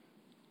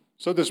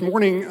So this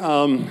morning,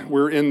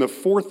 we're in the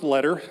fourth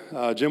letter.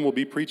 Jim will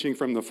be preaching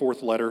from the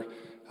fourth letter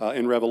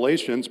in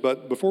Revelations.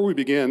 But before we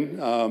begin,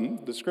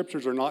 the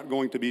scriptures are not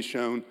going to be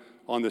shown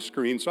on the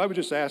screen. So I would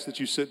just ask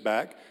that you sit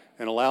back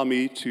and allow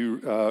me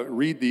to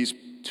read these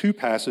two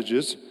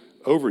passages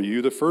over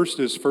you. The first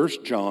is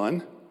 1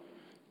 John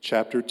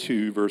chapter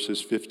 2,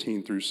 verses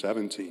 15 through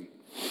 17.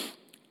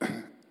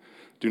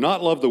 Do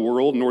not love the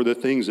world nor the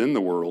things in the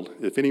world.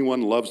 If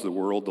anyone loves the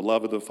world, the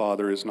love of the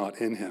Father is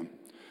not in him.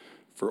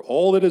 For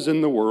all that is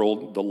in the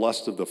world, the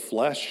lust of the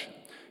flesh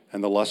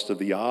and the lust of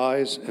the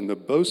eyes and the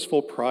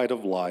boastful pride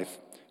of life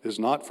is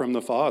not from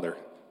the Father,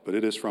 but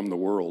it is from the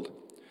world.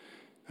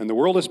 And the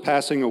world is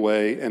passing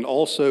away, and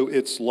also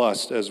its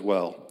lust as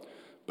well.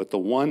 But the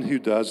one who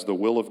does the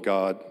will of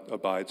God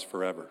abides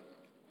forever.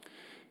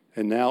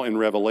 And now in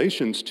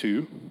Revelations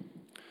 2,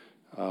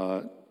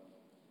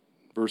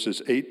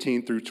 verses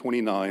 18 through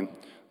 29,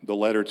 the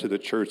letter to the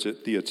church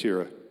at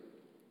Thyatira.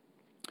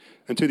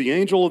 And to the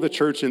angel of the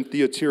church in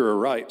Thyatira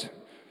write,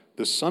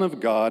 the Son of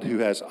God, who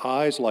has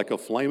eyes like a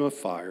flame of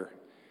fire,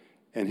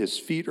 and his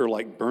feet are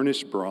like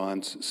burnished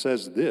bronze,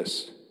 says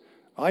this,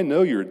 I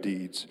know your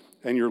deeds,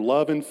 and your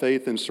love and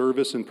faith and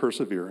service and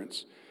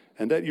perseverance,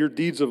 and that your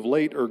deeds of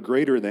late are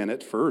greater than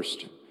at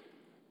first.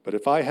 But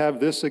if I have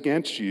this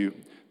against you,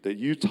 that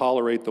you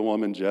tolerate the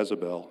woman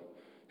Jezebel,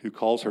 who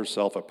calls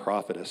herself a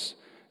prophetess,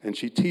 and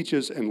she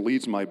teaches and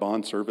leads my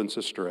bondservants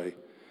astray,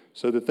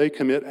 so that they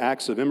commit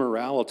acts of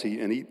immorality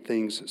and eat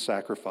things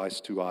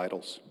sacrificed to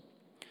idols.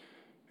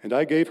 And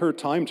I gave her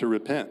time to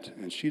repent,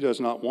 and she does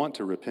not want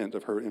to repent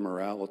of her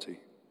immorality.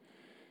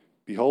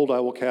 Behold,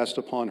 I will cast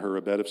upon her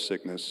a bed of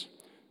sickness,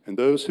 and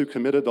those who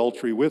commit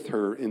adultery with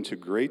her into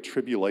great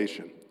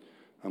tribulation,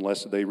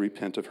 unless they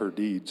repent of her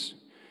deeds.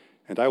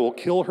 And I will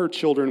kill her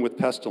children with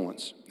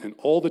pestilence, and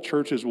all the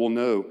churches will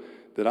know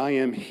that I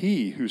am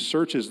he who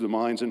searches the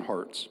minds and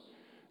hearts,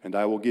 and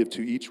I will give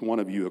to each one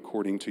of you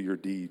according to your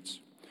deeds.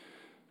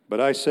 But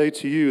I say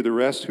to you, the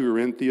rest who are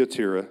in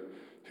Thyatira,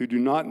 who do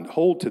not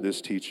hold to this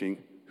teaching,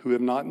 who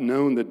have not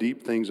known the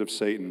deep things of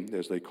Satan,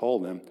 as they call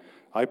them,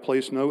 I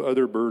place no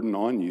other burden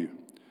on you.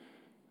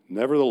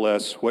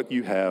 Nevertheless, what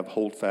you have,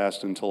 hold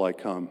fast until I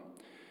come.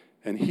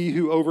 And he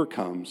who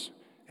overcomes,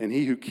 and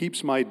he who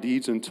keeps my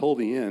deeds until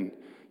the end,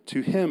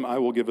 to him I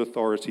will give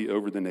authority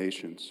over the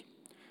nations.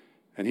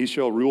 And he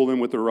shall rule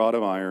them with a rod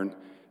of iron,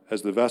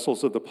 as the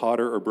vessels of the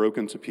potter are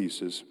broken to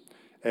pieces,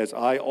 as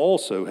I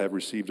also have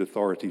received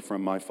authority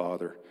from my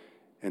Father,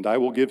 and I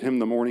will give him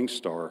the morning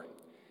star.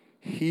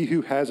 He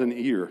who has an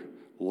ear,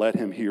 let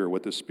him hear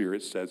what the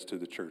Spirit says to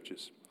the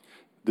churches.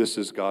 This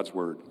is God's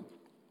word.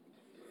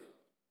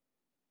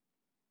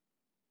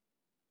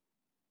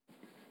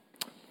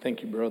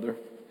 Thank you, brother.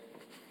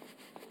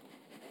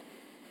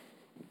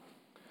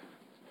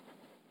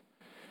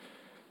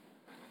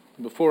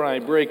 Before I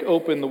break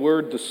open the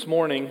word this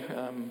morning,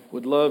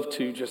 would love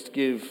to just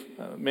give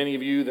many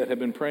of you that have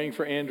been praying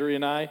for Andrea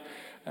and I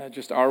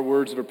just our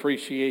words of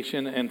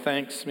appreciation and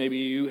thanks. Maybe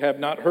you have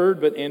not heard,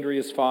 but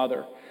Andrea's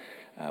father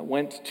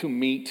went to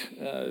meet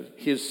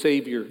his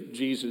Savior,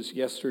 Jesus,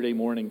 yesterday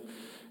morning.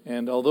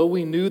 And although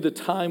we knew the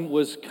time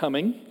was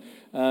coming,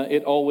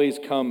 it always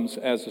comes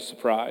as a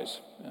surprise.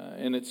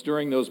 And it's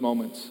during those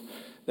moments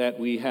that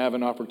we have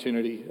an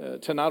opportunity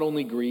to not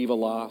only grieve a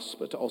loss,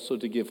 but also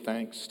to give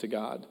thanks to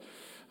God.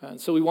 And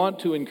so we want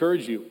to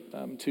encourage you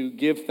to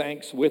give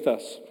thanks with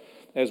us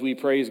as we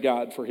praise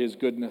God for his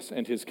goodness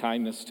and his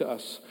kindness to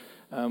us.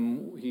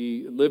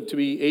 He lived to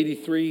be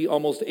 83,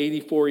 almost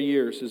 84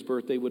 years. His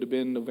birthday would have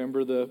been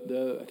November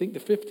I think the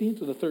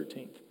 15th or the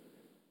 13th?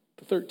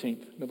 The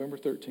 13th, November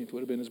 13th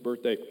would have been his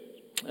birthday.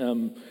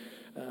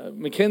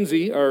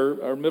 Mackenzie,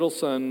 our middle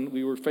son,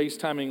 we were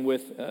FaceTiming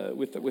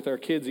with our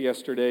kids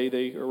yesterday.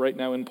 They are right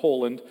now in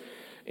Poland.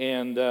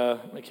 And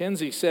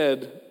Mackenzie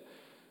said,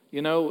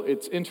 you know,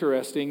 it's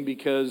interesting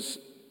because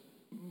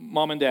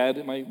mom and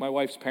dad, my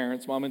wife's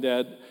parents, mom and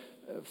dad,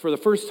 for the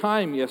first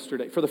time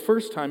yesterday, for the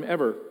first time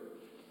ever,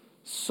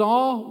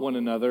 saw one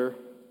another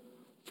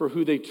for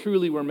who they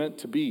truly were meant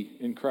to be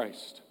in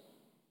Christ.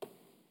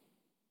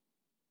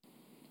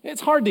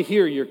 It's hard to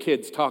hear your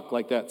kids talk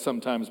like that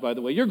sometimes, by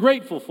the way. You're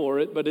grateful for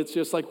it, but it's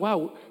just like,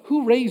 wow,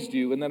 who raised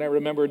you? And then I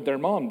remembered their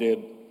mom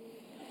did.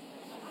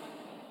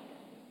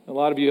 A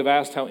lot of you have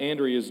asked how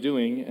Andrea is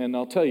doing, and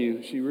I'll tell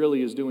you, she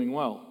really is doing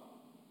well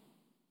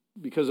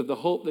because of the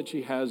hope that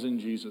she has in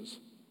Jesus,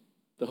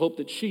 the hope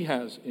that she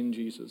has in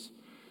Jesus,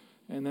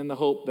 and then the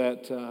hope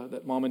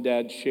that mom and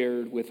dad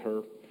shared with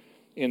her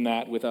in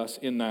that, with us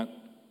in that.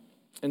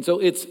 And so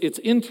it's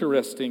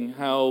interesting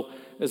how,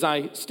 as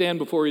I stand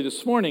before you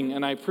this morning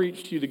and I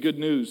preach to you the good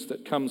news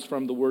that comes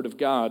from the Word of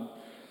God,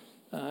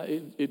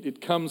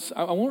 it comes,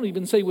 I won't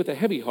even say with a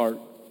heavy heart,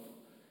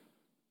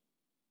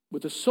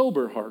 with a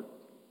sober heart.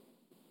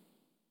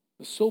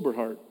 A sober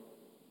heart.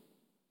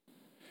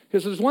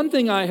 Because there's one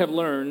thing I have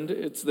learned,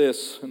 it's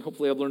this, and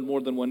hopefully I've learned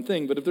more than one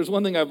thing, but if there's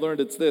one thing I've learned,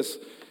 it's this,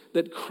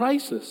 that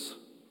crisis,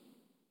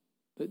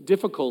 that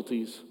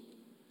difficulties,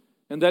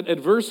 and that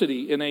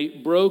adversity in a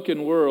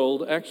broken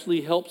world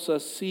actually helps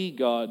us see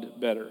God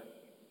better.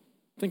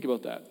 Think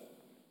about that.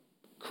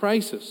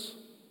 crisis,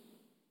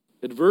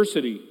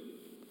 adversity,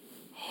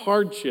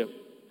 hardship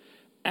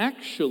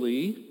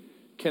actually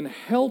can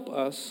help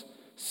us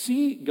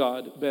see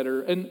God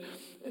better. And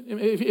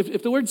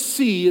if the word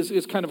see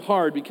is kind of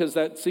hard because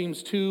that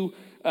seems too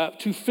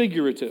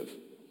figurative,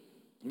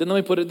 then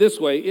let me put it this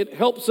way. It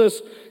helps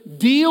us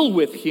deal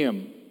with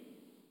Him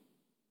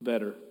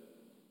better.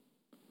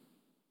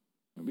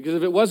 Because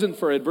if it wasn't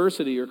for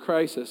adversity or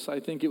crisis, I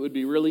think it would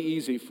be really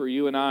easy for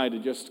you and I to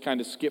just kind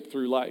of skip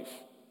through life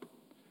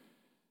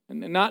and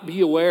not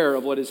be aware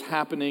of what is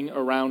happening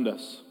around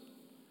us.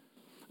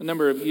 A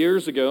number of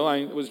years ago,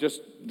 I was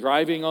just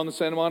driving on the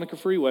Santa Monica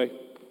Freeway.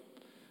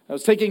 I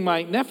was taking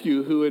my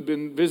nephew, who had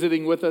been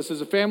visiting with us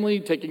as a family,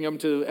 taking him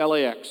to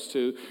LAX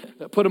to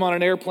put him on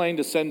an airplane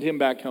to send him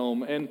back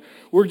home. And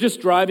we're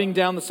just driving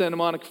down the Santa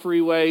Monica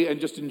Freeway and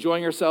just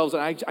enjoying ourselves.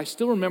 And I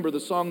still remember the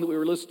song that we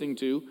were listening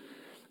to.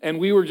 And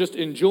we were just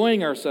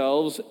enjoying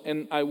ourselves,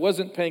 and I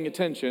wasn't paying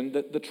attention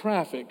that the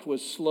traffic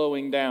was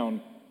slowing down.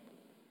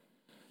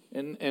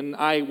 And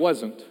I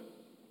wasn't.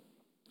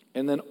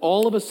 And then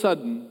all of a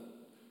sudden,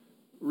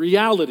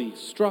 reality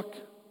struck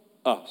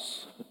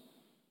us.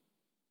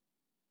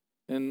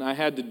 And I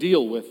had to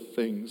deal with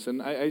things.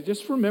 And I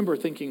just remember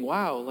thinking,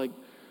 wow, like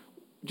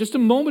just a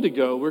moment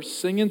ago, we're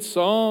singing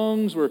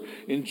songs, we're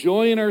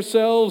enjoying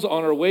ourselves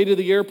on our way to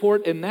the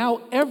airport, and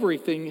now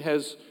everything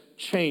has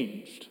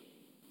changed.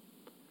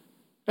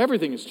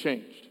 Everything has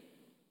changed.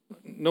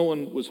 No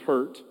one was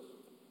hurt.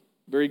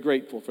 Very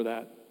grateful for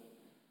that.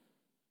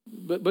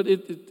 But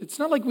it's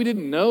not like we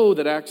didn't know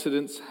that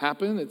accidents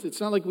happen. It's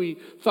not like we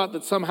thought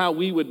that somehow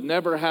we would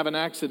never have an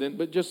accident.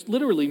 But just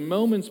literally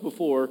moments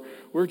before,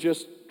 we're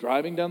just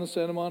driving down the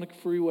Santa Monica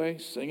Freeway,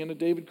 singing a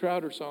David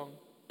Crowder song.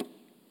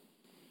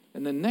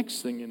 And the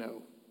next thing you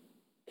know,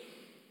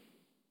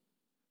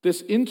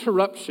 this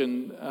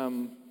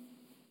interruption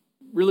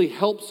really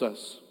helps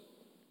us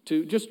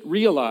to just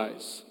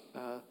realize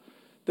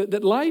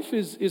that life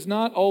is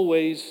not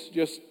always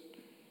just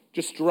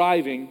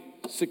driving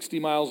 60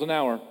 miles an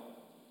hour.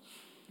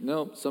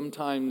 No,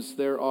 sometimes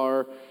there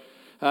are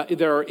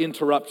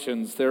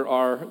interruptions, there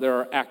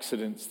are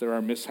accidents, there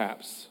are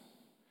mishaps.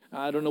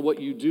 I don't know what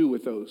you do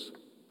with those.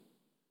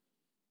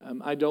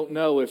 I don't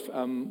know if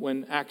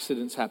when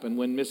accidents happen,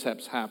 when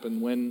mishaps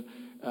happen,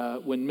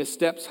 when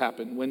missteps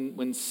happen,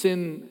 when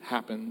sin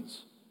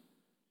happens.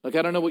 Like,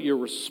 I don't know what your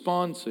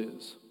response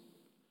is.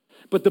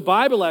 But the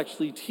Bible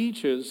actually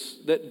teaches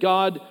that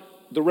God,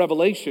 the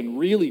revelation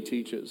really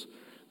teaches,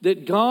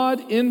 that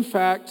God, in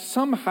fact,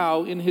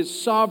 somehow in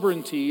His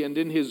sovereignty and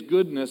in His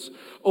goodness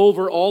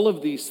over all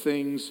of these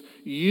things,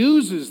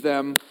 uses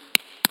them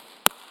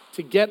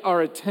to get our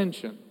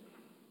attention,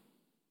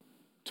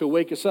 to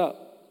wake us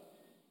up.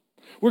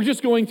 We're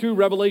just going through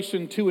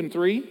Revelation 2 and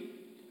 3,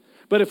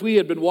 but if we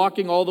had been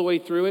walking all the way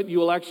through it, you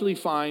will actually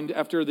find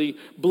after the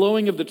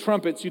blowing of the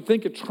trumpets, you'd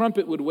think a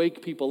trumpet would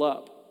wake people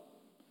up.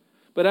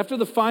 But after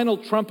the final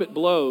trumpet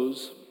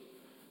blows,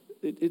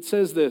 it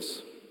says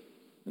this.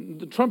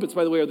 The trumpets,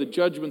 by the way, are the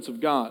judgments of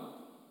God.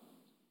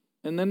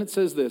 And then it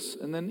says this.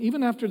 And then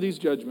even after these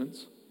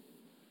judgments,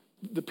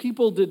 the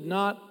people did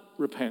not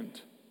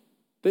repent.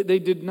 They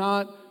did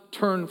not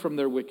turn from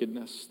their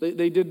wickedness.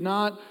 They did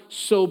not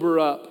sober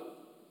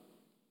up.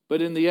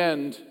 But in the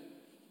end,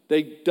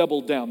 they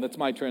doubled down. That's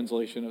my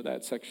translation of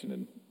that section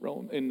in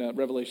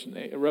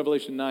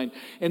Revelation 9.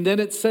 And then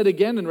it's said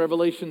again in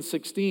Revelation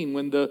 16,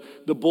 when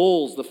the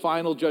bowls, the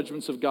final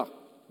judgments of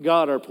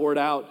God are poured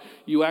out,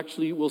 you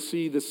actually will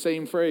see the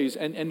same phrase.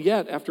 And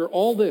yet, after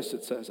all this,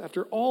 it says,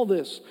 after all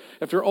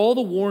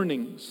the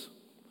warnings,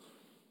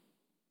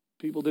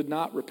 people did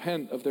not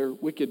repent of their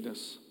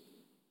wickedness.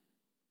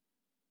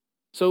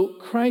 So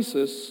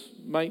crisis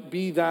might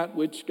be that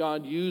which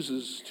God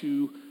uses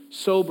to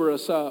sober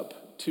us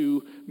up,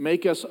 to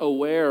make us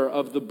aware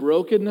of the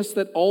brokenness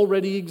that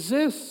already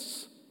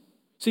exists.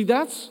 See,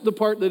 that's the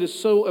part that is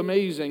so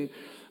amazing.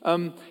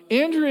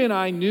 Andrea and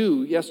I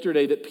knew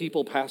yesterday that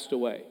people passed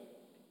away.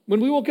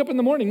 When we woke up in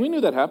the morning, we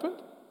knew that happened.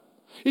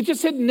 It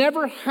just had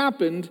never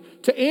happened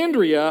to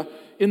Andrea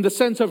in the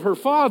sense of her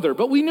father,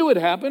 but we knew it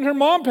happened. Her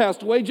mom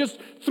passed away just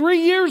 3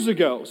 years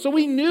ago. So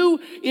we knew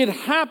it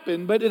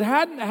happened, but it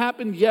hadn't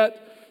happened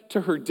yet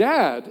to her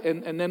dad.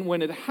 And then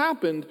when it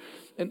happened,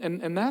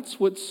 and that's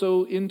what's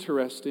so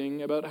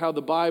interesting about how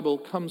the Bible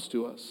comes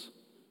to us.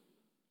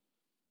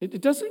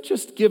 It doesn't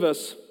just give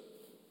us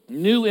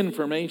new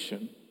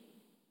information.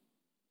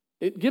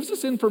 It gives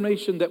us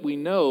information that we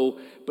know,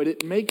 but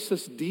it makes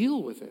us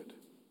deal with it.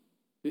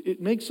 It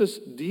makes us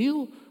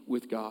deal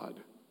with God.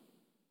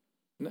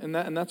 And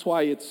that's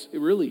why it's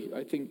really,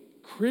 I think,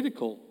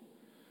 critical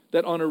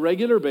that on a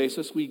regular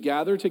basis we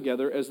gather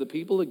together as the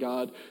people of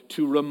God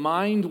to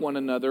remind one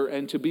another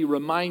and to be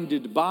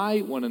reminded by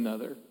one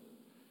another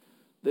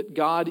that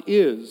God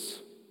is,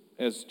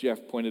 as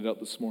Jeff pointed out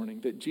this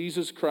morning, that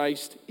Jesus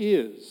Christ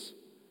is,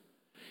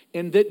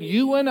 and that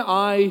you and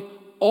I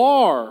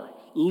are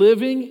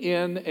living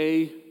in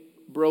a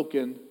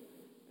broken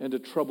and a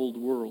troubled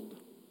world.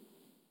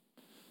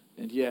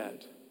 And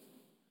yet,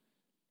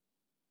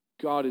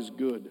 God is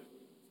good.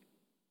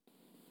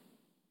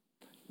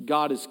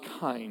 God is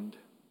kind.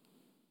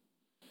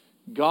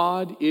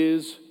 God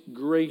is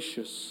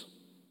gracious.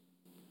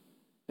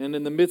 And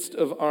in the midst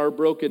of our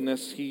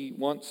brokenness, he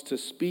wants to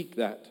speak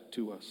that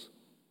to us.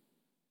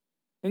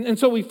 And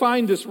so we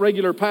find this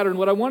regular pattern.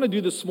 What I want to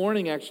do this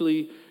morning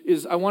actually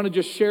is I want to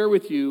just share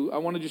with you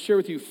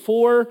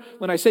four,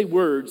 when I say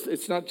words,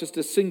 it's not just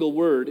a single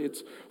word.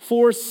 It's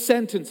 4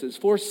 sentences,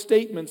 4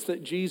 statements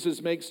that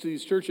Jesus makes to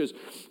these churches.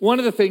 One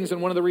of the things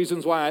and one of the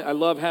reasons why I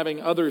love having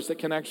others that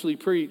can actually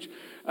preach,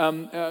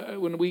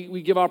 when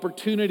we give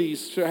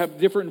opportunities to have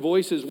different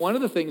voices, one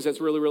of the things that's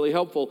really, really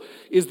helpful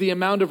is the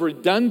amount of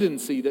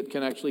redundancy that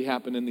can actually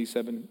happen in these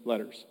 7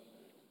 letters.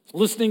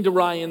 Listening to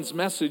Ryan's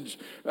message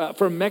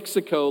from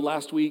Mexico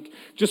last week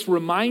just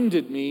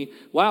reminded me,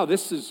 wow,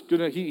 this is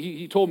gonna.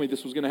 He told me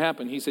this was going to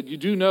happen. He said, you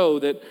do know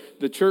that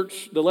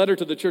the letter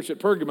to the church at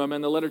Pergamum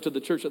and the letter to the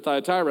church at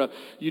Thyatira,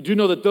 you do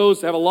know that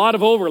those have a lot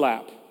of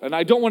overlap. And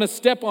I don't want to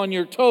step on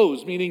your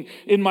toes, meaning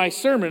in my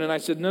sermon. And I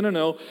said,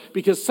 no,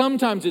 because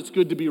sometimes it's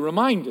good to be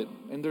reminded.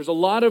 And there's a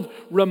lot of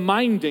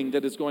reminding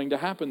that is going to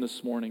happen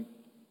this morning.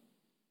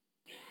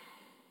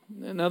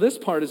 Now, this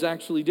part is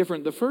actually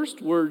different. The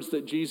first words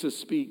that Jesus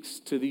speaks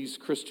to these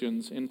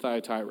Christians in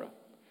Thyatira,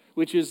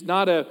 which is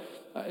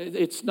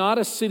it's not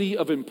a city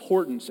of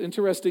importance.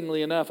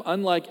 Interestingly enough,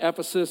 unlike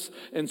Ephesus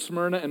and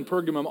Smyrna and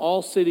Pergamum,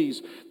 all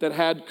cities that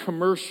had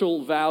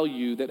commercial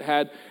value, that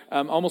had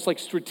almost like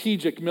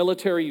strategic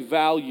military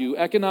value,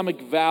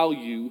 economic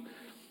value,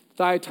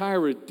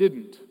 Thyatira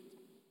didn't.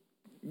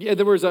 Yeah,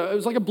 it was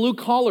like a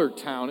blue-collar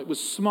town. It was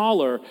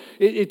smaller.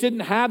 It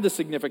didn't have the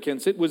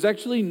significance. It was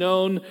actually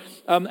known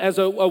as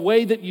a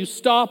way that you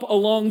stop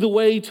along the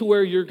way to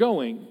where you're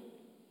going.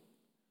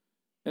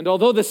 And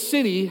although the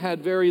city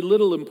had very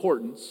little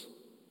importance,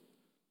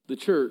 the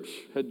church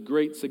had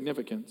great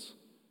significance.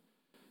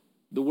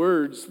 The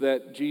words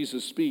that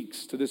Jesus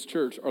speaks to this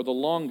church are the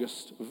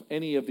longest of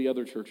any of the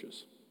other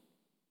churches.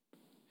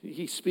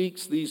 He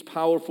speaks these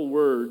powerful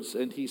words,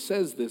 and he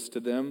says this to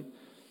them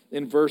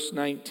in verse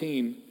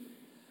 19.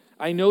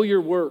 I know your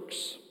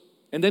works.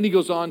 And then he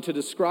goes on to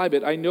describe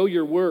it. I know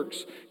your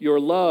works, your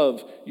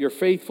love, your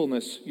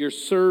faithfulness, your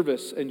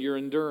service, and your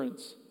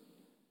endurance.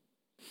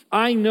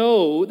 I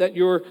know that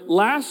your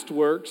last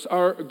works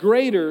are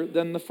greater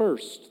than the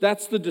first.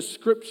 That's the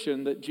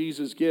description that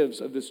Jesus gives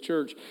of this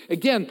church.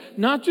 Again,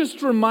 not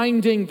just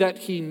reminding that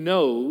he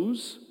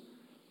knows.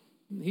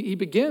 He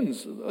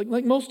begins,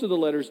 like most of the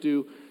letters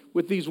do,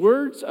 with these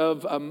words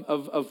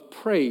of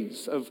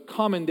praise, of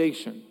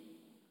commendation.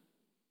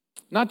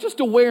 Not just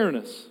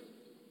awareness,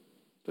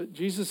 but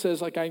Jesus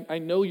says, I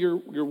know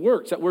your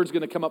works. That word's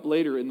going to come up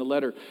later in the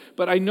letter.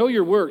 But I know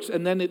your works,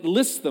 and then it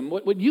lists them.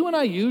 What you and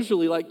I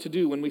usually like to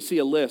do when we see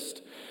a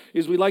list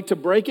is we like to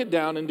break it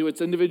down into its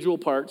individual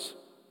parts,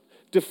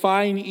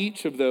 define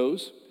each of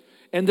those,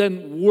 and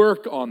then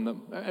work on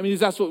them. I mean,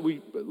 that's what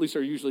we at least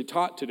are usually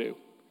taught to do.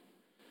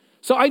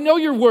 So I know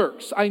your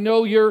works. I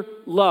know your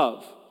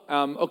love.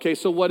 Okay,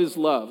 so what is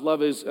love?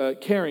 Love is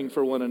caring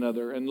for one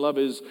another, and love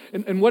is,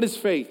 and what is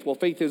faith? Well,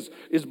 faith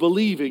is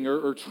believing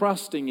or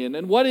trusting in.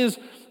 And what is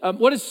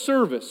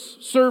service?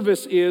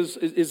 Service is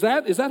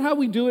that how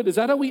we do it? Is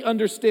that how we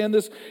understand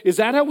this? Is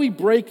that how we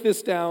break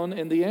this down?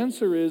 And the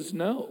answer is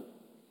no.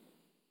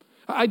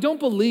 I don't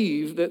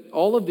believe that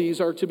all of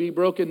these are to be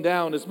broken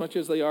down as much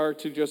as they are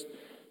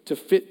to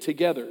fit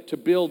together, to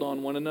build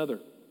on one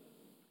another.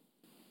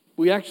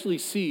 We actually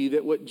see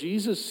that what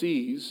Jesus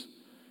sees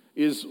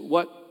is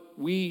what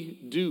we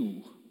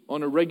do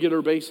on a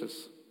regular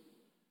basis.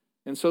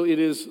 And so it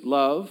is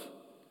love.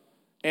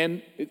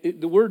 And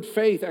the word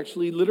faith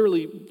actually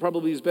literally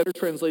probably is better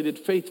translated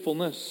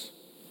faithfulness.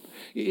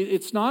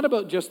 It's not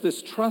about just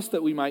this trust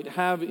that we might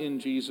have in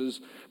Jesus,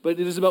 but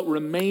it is about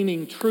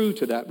remaining true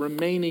to that,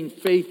 remaining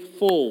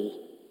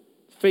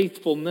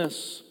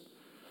faithfulness,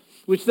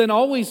 which then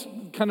always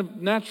kind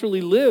of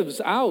naturally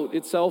lives out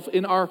itself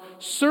in our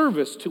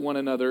service to one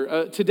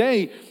another.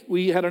 Today,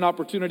 we had an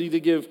opportunity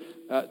to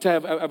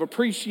have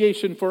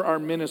appreciation for our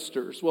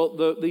ministers. Well,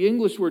 the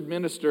English word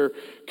minister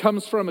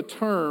comes from a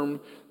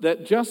term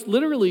that just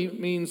literally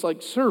means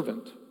like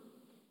servant.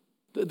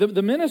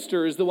 The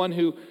minister is the one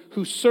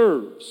who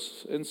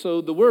serves. And so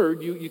the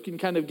word, you can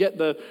kind of get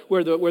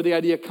where the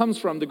idea comes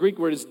from. The Greek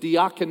word is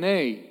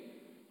diakone,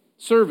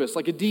 service,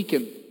 like a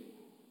deacon.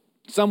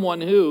 Someone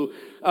who,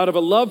 out of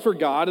a love for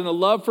God and a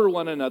love for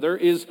one another,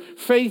 is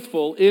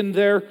faithful in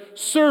their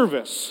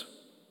service.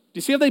 Do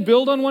you see how they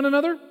build on one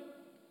another?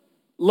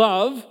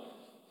 Love,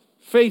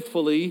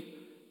 faithfully,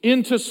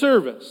 into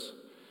service.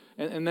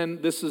 And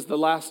then this is the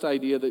last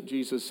idea that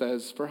Jesus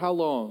says, for how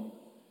long?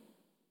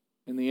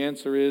 And the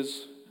answer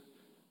is,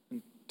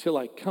 until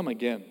I come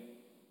again.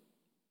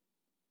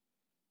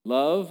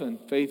 Love and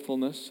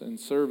faithfulness and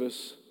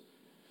service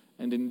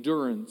and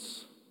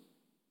endurance.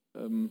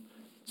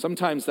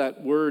 Sometimes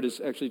that word is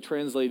actually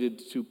translated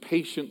to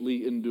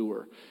patiently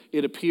endure.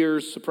 It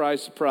appears,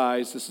 surprise,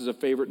 surprise, this is a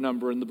favorite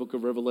number in the book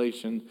of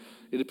Revelation,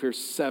 it appears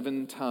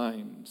 7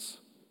 times.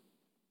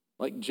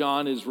 Like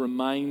John is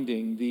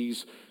reminding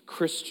these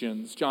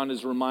Christians, John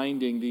is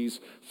reminding these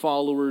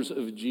followers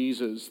of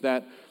Jesus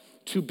that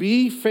to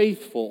be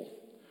faithful,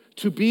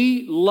 to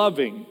be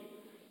loving,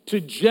 to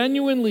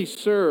genuinely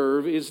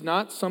serve is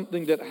not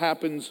something that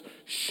happens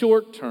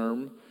short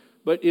term,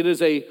 but it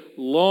is a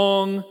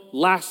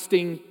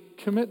long-lasting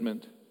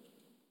commitment.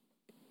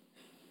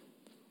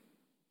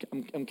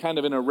 I'm kind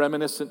of in a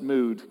reminiscent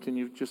mood. Can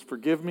you just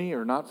forgive me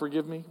or not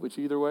forgive me? Which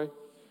either way.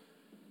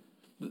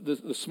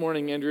 This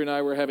morning, Andrew and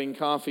I were having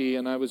coffee,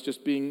 and I was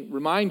just being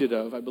reminded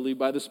of, I believe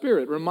by the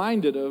Spirit,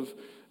 reminded of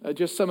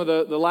just some of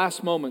the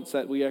last moments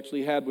that we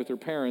actually had with her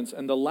parents.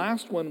 And the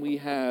last one we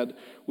had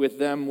with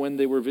them when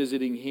they were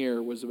visiting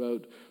here was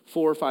about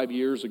 4 or 5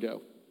 years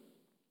ago.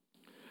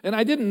 And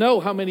I didn't know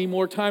how many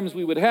more times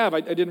we would have.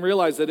 I didn't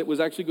realize that it was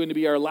actually going to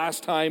be our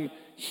last time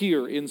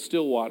here in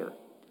Stillwater.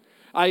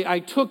 I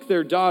took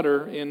their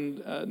daughter in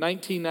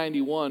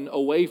 1991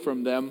 away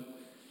from them,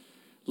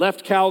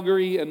 left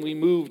Calgary, and we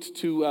moved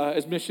to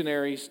as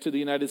missionaries to the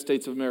United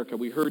States of America.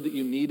 We heard that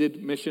you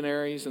needed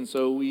missionaries, and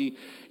so we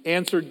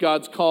answered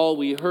God's call.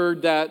 We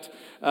heard that,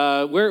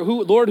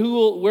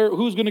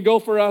 who's going to go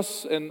for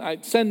us?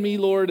 And send me,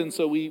 Lord. And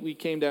so we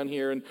came down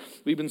here, and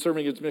we've been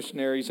serving as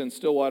missionaries in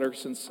Stillwater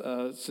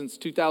since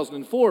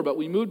 2004. But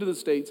we moved to the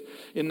States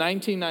in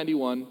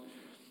 1991.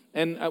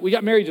 And we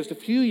got married just a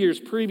few years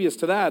previous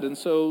to that. And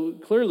so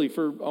clearly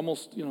for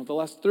almost the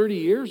last 30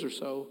 years or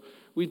so,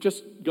 we've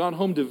just gone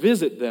home to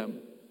visit them.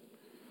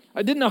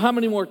 I didn't know how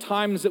many more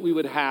times that we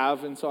would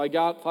have, and so I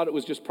thought it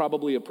was just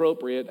probably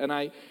appropriate. And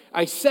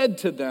I said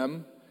to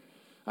them,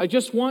 I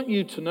just want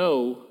you to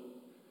know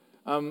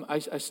I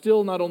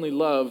still not only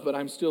love, but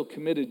I'm still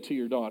committed to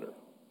your daughter.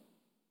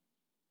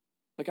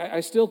 Like I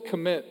still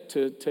commit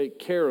to take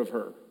care of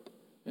her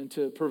and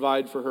to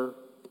provide for her.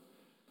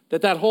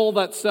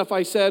 That stuff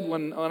I said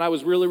when I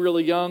was really,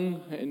 really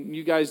young, and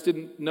you guys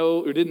didn't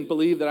know or didn't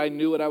believe that I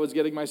knew what I was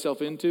getting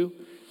myself into.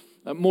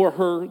 More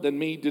her than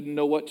me didn't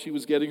know what she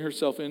was getting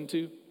herself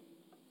into.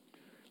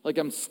 Like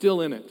I'm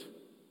still in it.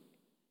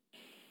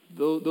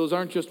 Those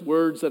aren't just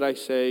words that I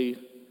say.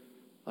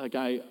 Like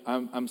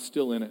I'm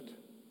still in it.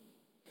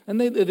 And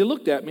they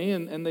looked at me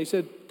and they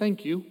said,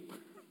 "Thank you.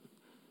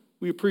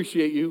 We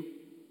appreciate you."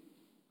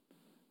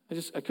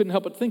 I couldn't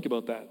help but think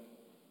about that.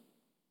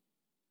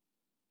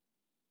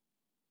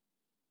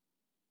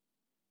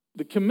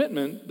 The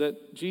commitment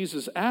that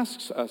Jesus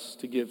asks us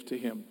to give to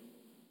him.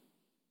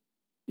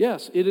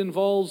 Yes, it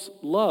involves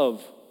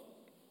love.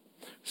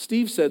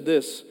 Steve said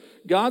this,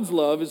 God's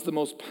love is the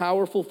most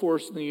powerful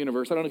force in the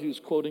universe. I don't know if he was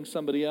quoting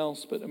somebody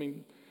else, but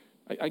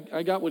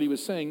I got what he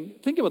was saying.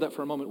 Think about that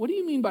for a moment. What do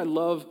you mean by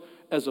love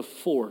as a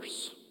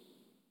force?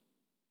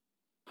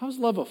 How is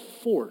love a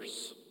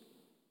force?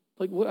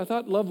 I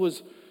thought love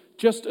was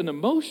just an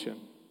emotion.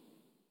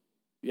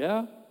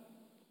 Yeah?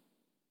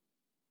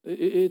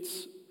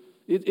 It's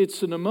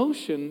an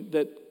emotion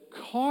that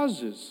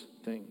causes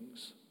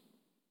things.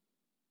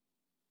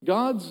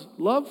 God's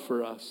love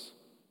for us.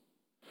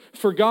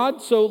 For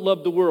God so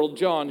loved the world,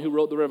 John, who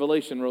wrote the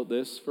Revelation, wrote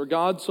this, for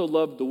God so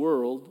loved the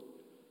world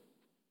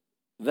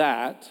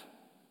that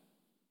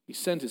he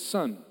sent his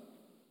Son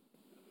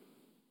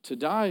to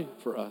die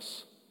for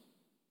us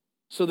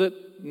so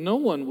that no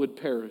one would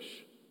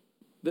perish,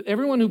 that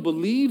everyone who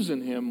believes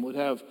in him would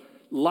have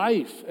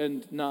life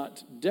and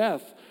not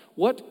death.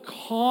 What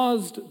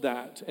caused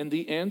that? And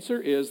the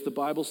answer is, the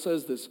Bible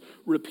says this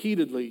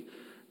repeatedly,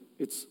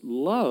 it's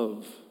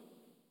love.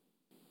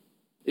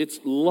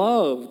 It's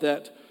love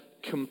that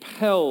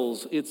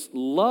compels. It's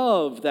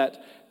love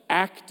that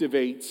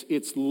activates.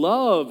 It's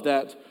love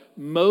that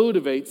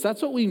motivates.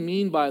 That's what we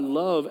mean by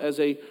love as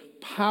a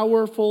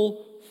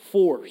powerful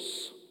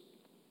force.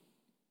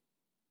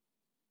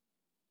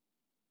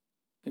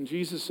 And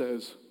Jesus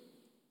says,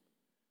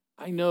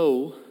 I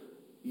know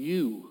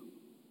you.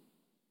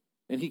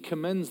 And he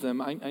commends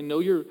them. I know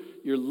your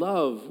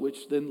love,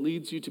 which then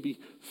leads you to be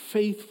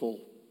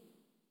faithful.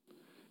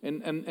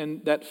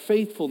 And that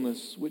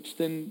faithfulness, which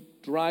then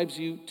drives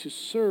you to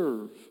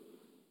serve,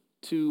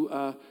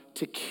 to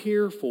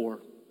care for,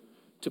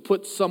 to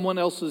put someone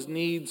else's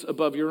needs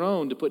above your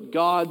own, to put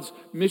God's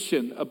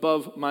mission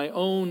above my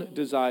own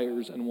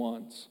desires and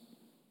wants.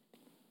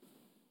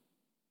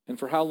 And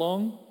for how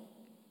long?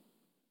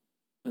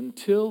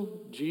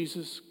 Until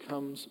Jesus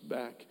comes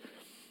back.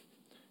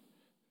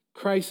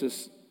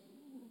 Crisis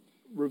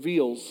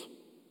reveals,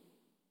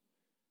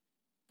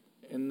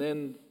 and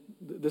then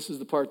this is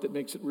the part that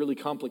makes it really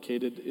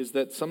complicated, is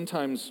that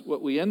sometimes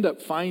what we end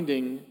up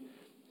finding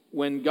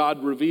when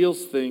God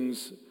reveals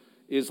things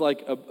is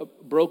like a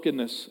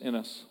brokenness in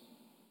us.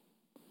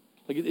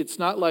 Like it's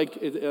not like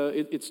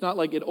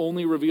it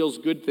only reveals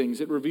good things.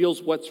 It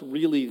reveals what's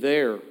really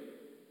there.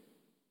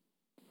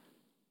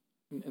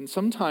 And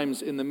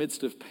sometimes in the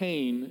midst of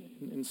pain,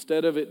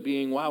 instead of it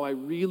being, wow, I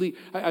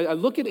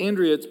look at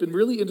Andrea, it's been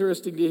really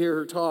interesting to hear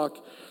her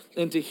talk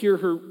and to hear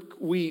her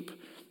weep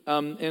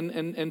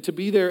and to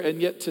be there and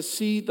yet to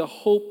see the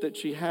hope that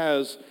she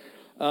has.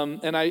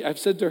 And I've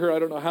said to her, I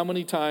don't know how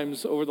many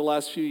times over the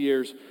last few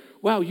years,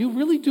 wow, you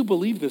really do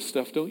believe this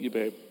stuff, don't you,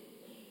 babe?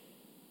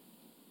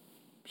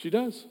 She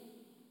does.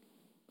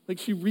 Like,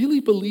 she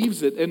really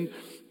believes it. And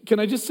can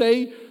I just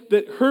say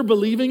that her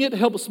believing it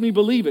helps me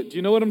believe it? Do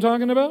you know what I'm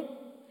talking about?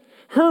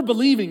 Her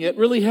believing it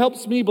really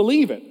helps me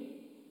believe it.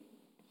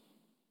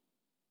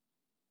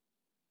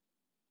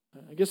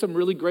 I guess I'm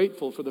really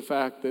grateful for the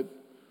fact that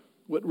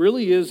what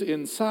really is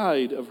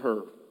inside of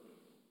her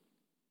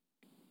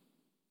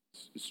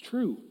is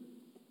true.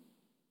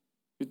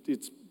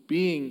 It's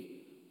being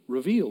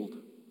revealed.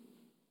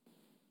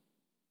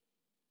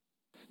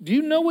 Do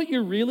you know what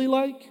you're really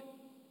like?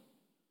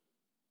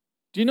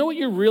 Do you know what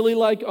you're really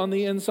like on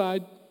the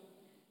inside?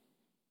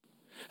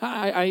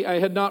 I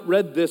had not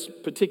read this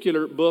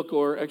particular book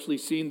or actually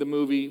seen the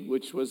movie,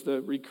 which was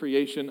the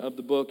recreation of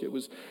the book. It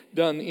was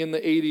done in the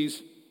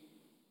 80s.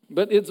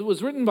 But it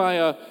was written by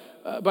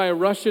a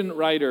Russian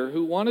writer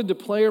who wanted to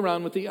play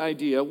around with the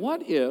idea,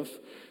 what if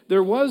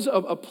there was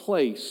a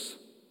place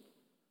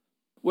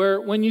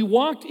where when you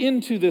walked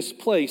into this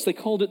place, they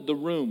called it the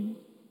room.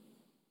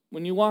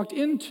 When you walked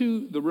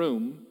into the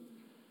room,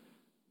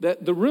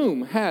 that the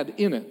room had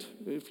in it,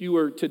 if you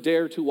were to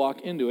dare to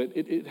walk into it,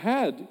 it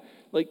had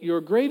like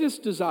your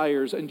greatest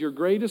desires and your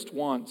greatest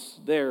wants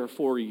there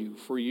for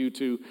you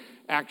to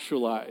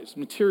actualize,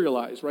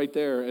 materialize right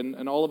there.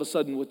 And all of a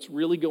sudden, what's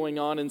really going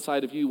on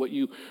inside of you, what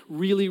you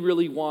really,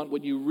 really want,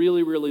 what you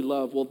really, really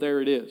love, well,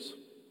 there it is.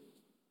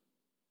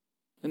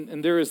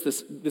 And there is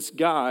this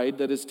guide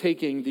that is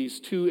taking these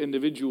two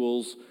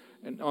individuals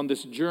on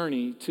this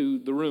journey to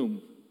the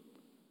room.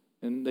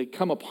 And they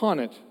come upon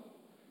it.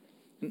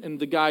 And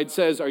the guide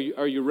says, are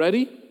you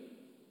ready?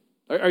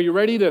 Are you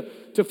ready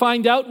to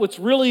find out what's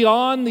really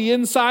on the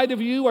inside of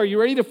you? Are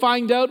you ready to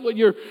find out what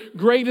your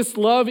greatest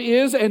love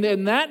is? And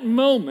in that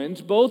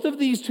moment, both of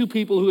these two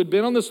people who had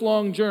been on this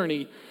long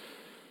journey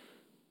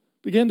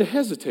began to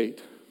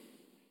hesitate.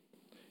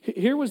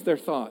 Here was their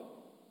thought.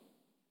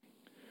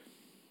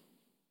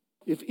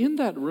 If in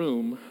that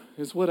room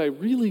is what I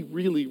really,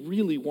 really,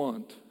 really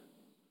want,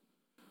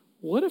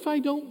 what if I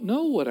don't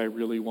know what I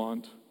really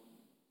want?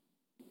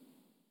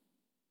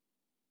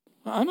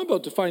 I'm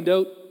about to find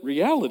out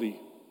reality.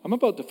 I'm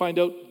about to find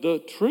out the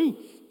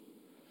truth.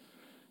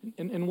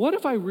 And what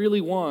if I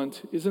really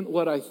want isn't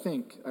what I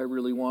think I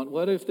really want?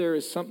 What if there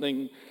is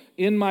something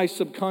in my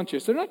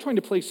subconscious? They're not trying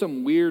to play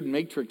some weird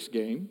matrix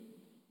game.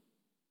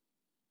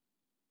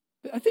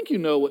 I think you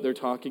know what they're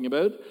talking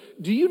about.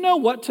 Do you know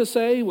what to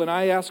say when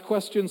I ask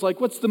questions like,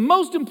 what's the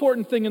most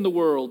important thing in the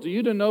world? Do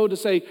you know to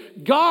say,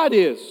 God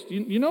is?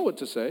 You know what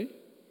to say.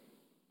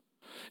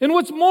 And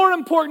what's more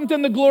important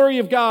than the glory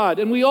of God?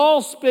 And we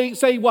all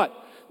say what?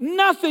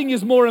 Nothing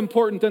is more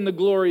important than the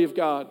glory of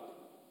God.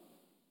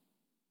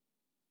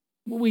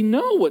 Well, we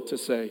know what to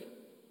say.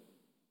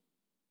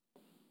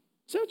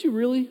 Is that what you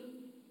really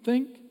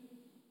think?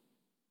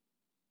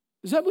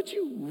 Is that what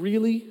you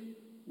really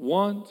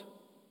want?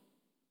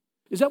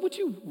 Is that what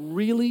you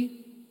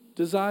really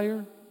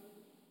desire?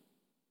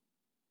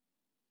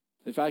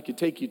 If I could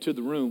take you to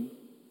the room,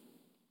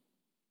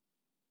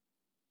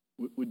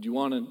 would you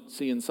want to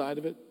see inside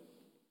of it?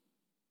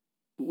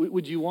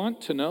 Would you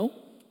want to know?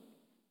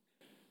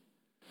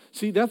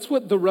 See, that's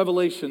what the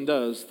revelation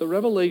does. The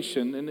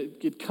revelation, and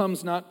it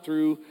comes not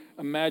through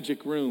a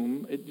magic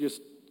room, it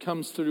just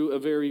comes through a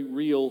very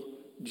real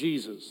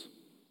Jesus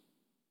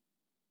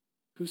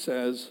who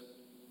says,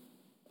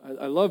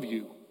 I love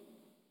you.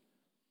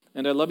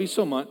 And I love you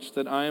so much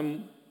that I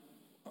am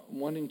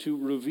wanting to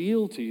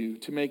reveal to you,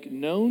 to make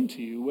known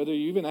to you, whether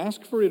you even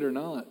ask for it or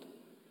not,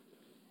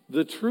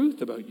 the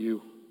truth about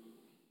you.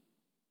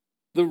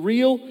 The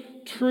real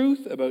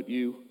truth about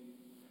you.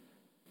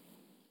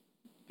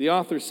 The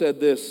author said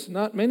this,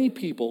 not many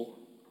people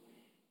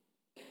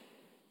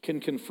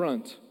can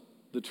confront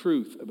the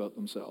truth about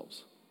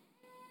themselves.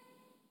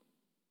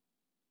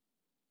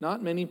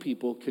 Not many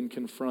people can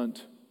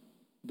confront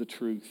the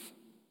truth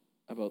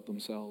about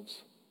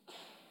themselves.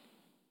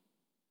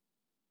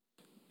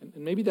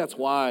 And maybe that's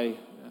why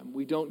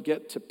we don't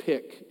get to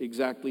pick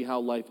exactly how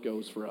life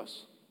goes for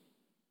us.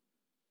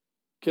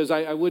 Because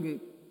I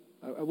wouldn't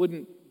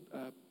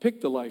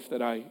pick the life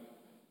that I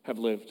have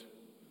lived.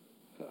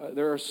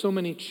 There are so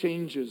many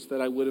changes that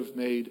I would have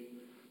made,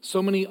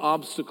 so many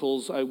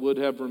obstacles I would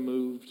have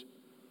removed,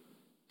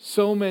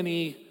 so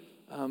many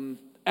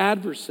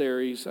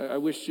adversaries I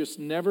wish just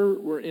never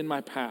were in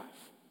my path.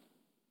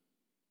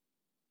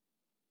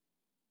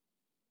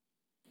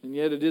 And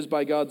yet it is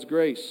by God's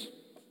grace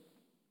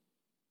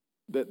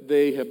that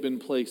they have been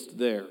placed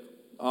there.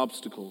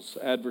 Obstacles,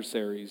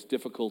 adversaries,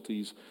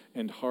 difficulties,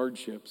 and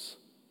hardships.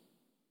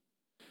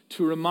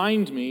 To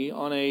remind me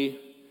on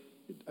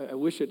I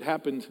wish it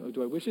happened,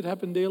 do I wish it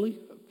happened daily?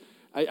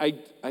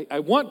 I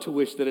want to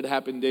wish that it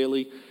happened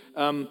daily.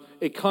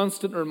 A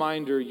constant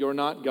reminder, you're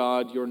not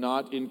God, you're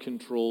not in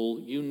control,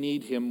 you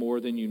need Him more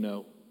than you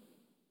know.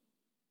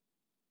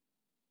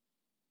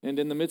 And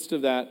in the midst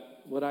of that,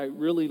 what I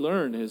really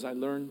learn is I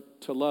learn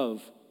to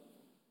love.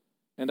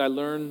 And I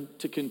learn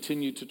to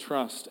continue to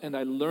trust. And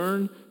I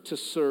learn to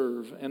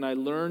serve. And I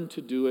learn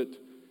to do it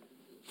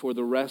for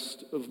the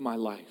rest of my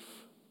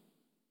life.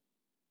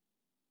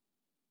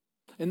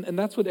 And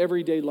that's what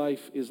everyday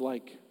life is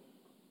like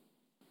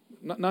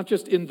not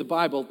just in the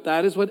Bible.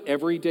 That is what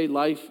everyday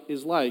life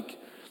is like.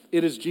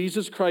 It is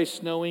Jesus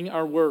Christ knowing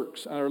our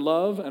works, our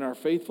love and our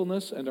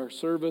faithfulness and our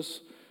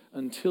service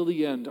until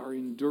the end, our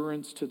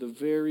endurance to the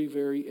very,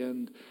 very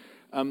end.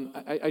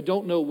 I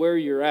don't know where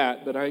you're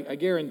at, but I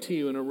guarantee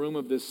you in a room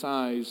of this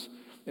size,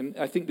 and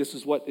I think this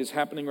is what is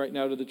happening right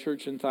now to the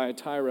church in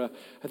Thyatira,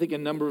 I think a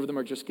number of them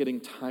are just getting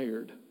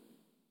tired.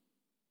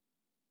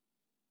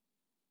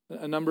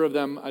 A number of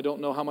them, I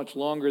don't know how much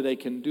longer they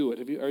can do it.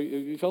 Have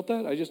you felt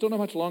that? I just don't know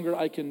how much longer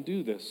I can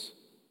do this.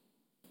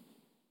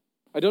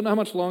 I don't know how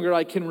much longer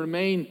I can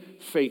remain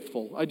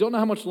faithful. I don't know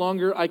how much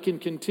longer I can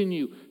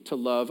continue to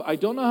love. I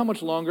don't know how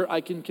much longer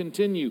I can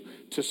continue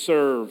to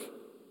serve.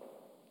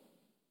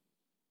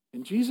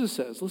 And Jesus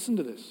says, listen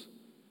to this.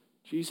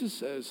 Jesus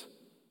says,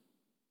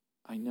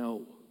 I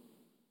know.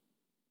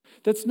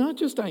 That's not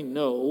just I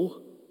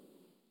know.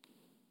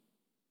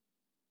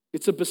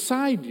 It's a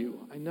beside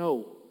you. I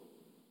know.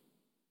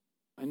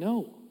 I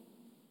know.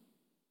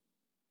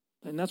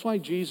 And that's why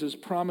Jesus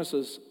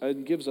promises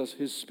and gives us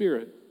his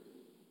Spirit.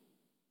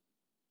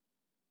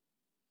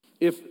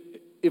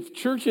 If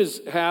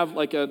churches have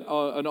like an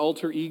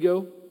alter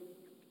ego,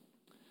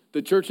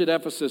 the church at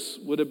Ephesus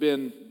would have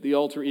been the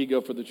alter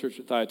ego for the church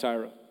at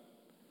Thyatira.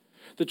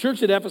 The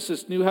church at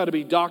Ephesus knew how to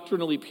be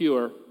doctrinally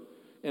pure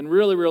and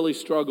really, really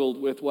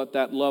struggled with what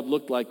that love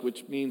looked like,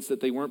 which means that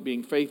they weren't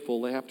being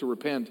faithful. They have to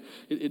repent.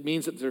 It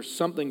means that there's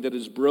something that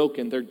is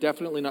broken. They're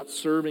definitely not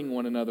serving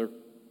one another.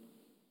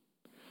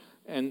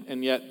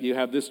 And yet you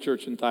have this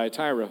church in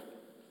Thyatira.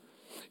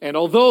 And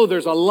although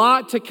there's a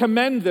lot to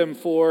commend them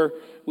for,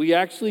 we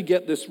actually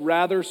get this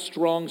rather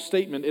strong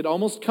statement. It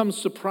almost comes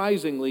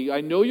surprisingly.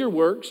 I know your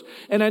works,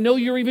 and I know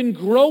you're even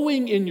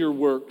growing in your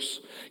works.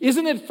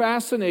 Isn't it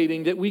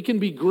fascinating that we can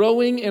be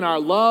growing in our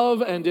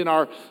love and in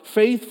our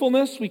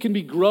faithfulness? We can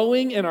be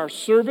growing in our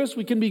service.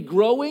 We can be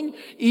growing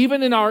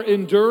even in our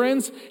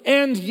endurance.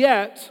 And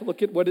yet,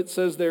 look at what it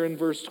says there in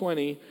verse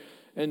 20.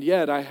 And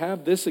yet, I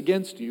have this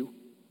against you.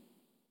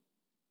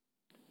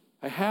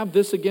 I have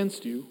this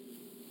against you.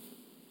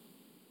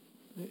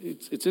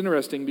 It's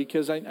interesting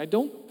because I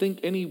don't think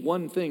any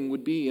one thing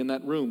would be in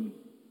that room.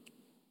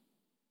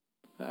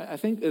 I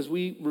think as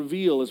we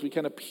reveal, as we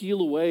kind of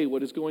peel away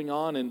what is going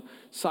on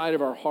inside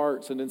of our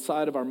hearts and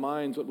inside of our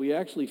minds, what we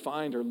actually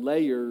find are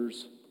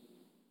layers.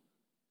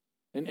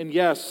 And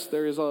yes,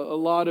 there is a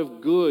lot of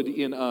good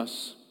in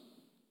us.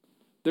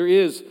 There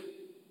is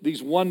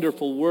these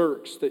wonderful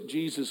works that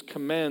Jesus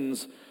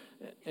commends,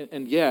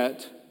 and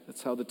yet,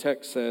 that's how the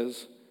text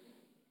says,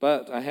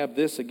 but I have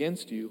this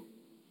against you.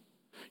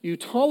 You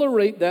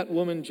tolerate that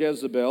woman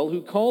Jezebel,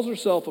 who calls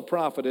herself a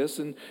prophetess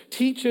and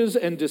teaches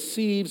and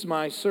deceives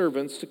my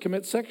servants to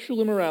commit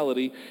sexual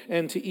immorality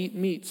and to eat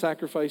meat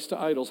sacrificed to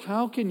idols.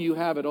 How can you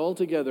have it all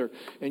together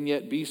and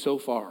yet be so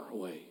far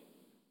away?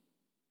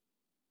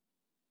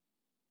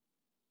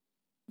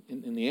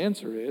 And the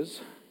answer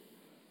is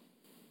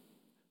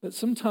that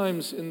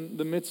sometimes in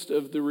the midst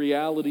of the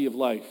reality of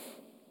life,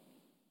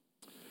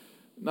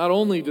 not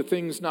only do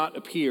things not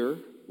appear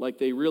like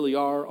they really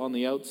are on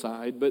the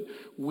outside, but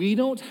we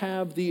don't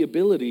have the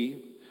ability,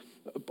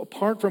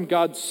 apart from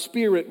God's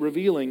Spirit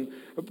revealing,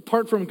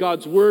 apart from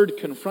God's Word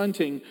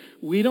confronting,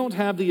 we don't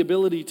have the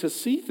ability to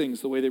see things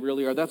the way they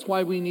really are. That's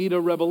why we need a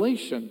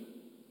revelation.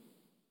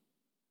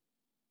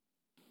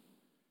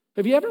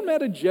 Have you ever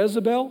met a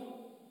Jezebel?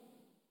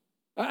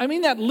 I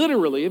mean that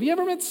literally. Have you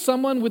ever met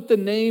someone with the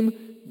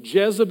name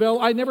Jezebel?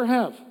 I never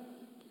have.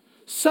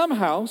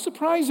 Somehow,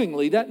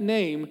 surprisingly, that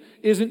name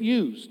isn't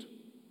used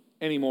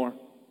anymore.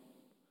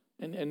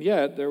 And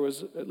yet, there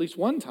was at least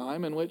one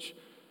time in which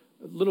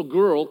a little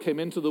girl came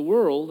into the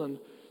world, and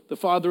the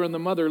father and the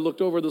mother looked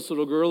over this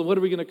little girl, and what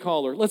are we going to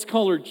call her? Let's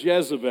call her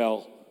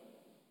Jezebel.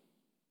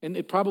 And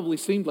it probably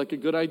seemed like a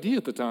good idea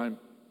at the time.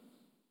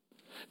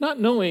 Not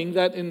knowing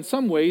that in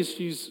some ways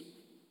there's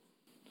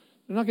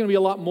not going to be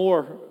a lot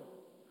more,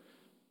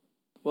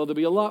 well, there'll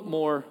be a lot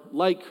more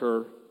like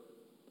her,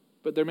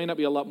 but there may not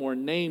be a lot more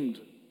named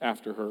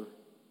after her.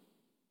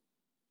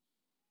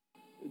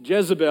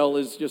 Jezebel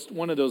is just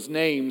one of those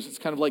names. It's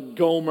kind of like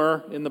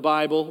Gomer in the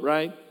Bible,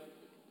 right?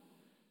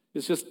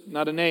 It's just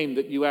not a name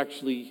that you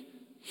actually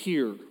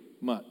hear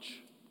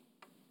much.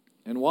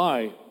 And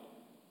why?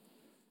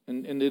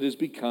 And it is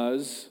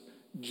because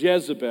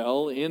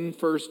Jezebel in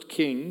 1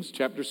 Kings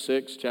chapter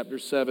 6, chapter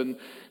 7,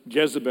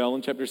 Jezebel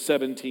in chapter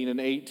 17 and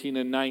 18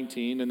 and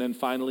 19, and then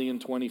finally in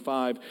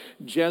 25,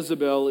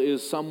 Jezebel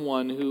is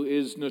someone who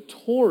is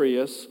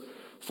notorious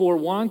for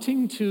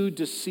wanting to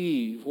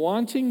deceive,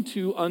 wanting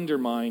to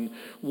undermine,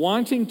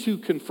 wanting to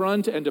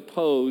confront and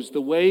oppose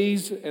the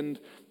ways and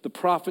the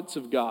prophets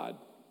of God.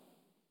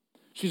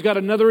 She's got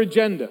another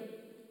agenda.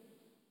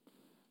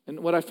 And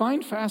what I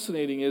find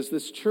fascinating is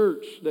this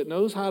church that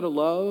knows how to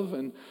love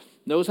and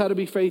knows how to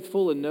be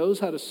faithful and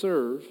knows how to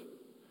serve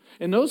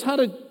and knows how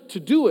to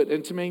do it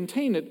and to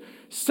maintain it,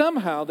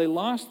 somehow they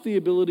lost the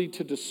ability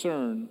to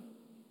discern.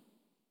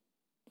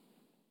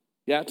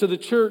 Yeah, to the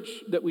church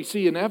that we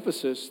see in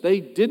Ephesus, they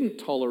didn't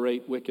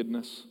tolerate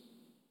wickedness.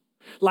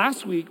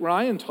 Last week,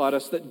 Ryan taught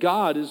us that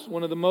God is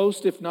one of the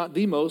most, if not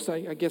the most,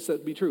 I guess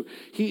that'd be true.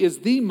 He is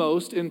the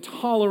most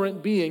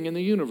intolerant being in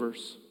the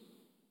universe.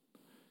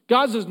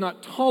 God does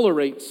not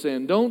tolerate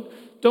sin.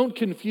 Don't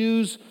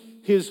confuse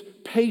his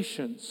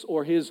patience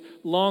or his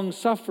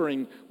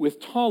long-suffering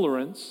with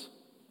tolerance.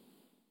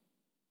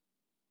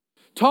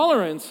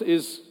 Tolerance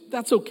is,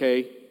 that's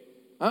okay.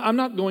 I'm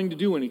not going to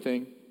do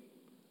anything.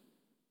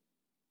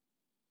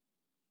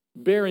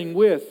 Bearing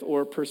with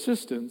or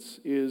persistence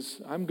is,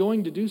 I'm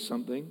going to do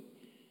something,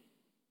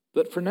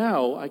 but for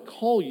now, I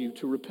call you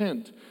to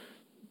repent.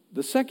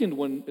 The second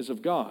one is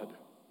of God.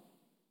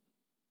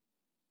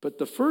 But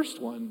the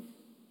first one,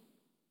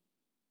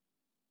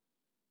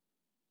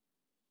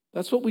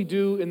 that's what we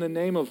do in the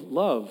name of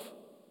love,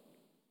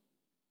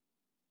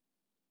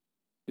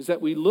 is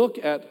that we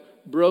look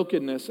at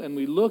brokenness and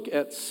we look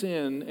at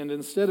sin, and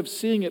instead of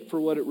seeing it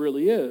for what it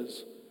really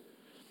is,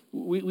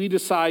 we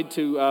decide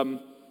to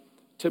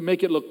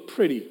make it look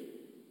pretty.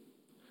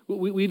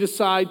 We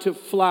decide to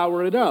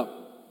flower it up.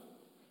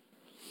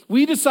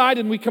 We decide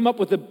and we come up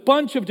with a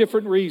bunch of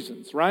different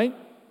reasons, right?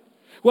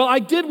 Well, I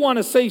did want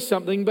to say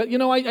something, but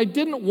I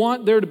didn't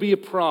want there to be a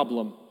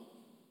problem.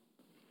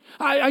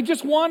 I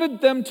just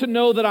wanted them to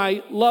know that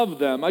I love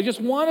them. I just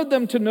wanted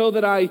them to know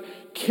that I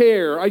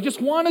care. I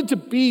just wanted to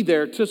be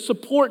there to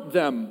support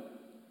them.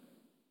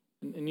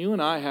 And you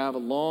and I have a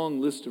long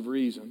list of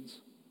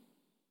reasons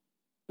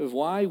of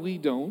why we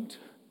don't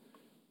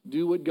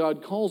do what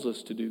God calls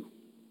us to do.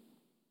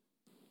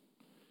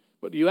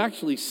 What you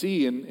actually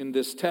see in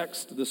this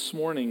text this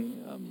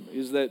morning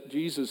is that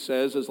Jesus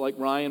says, as like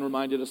Ryan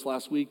reminded us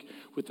last week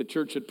with the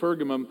church at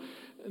Pergamum,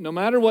 no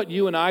matter what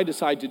you and I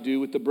decide to do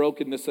with the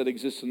brokenness that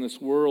exists in this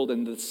world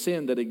and the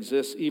sin that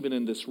exists even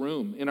in this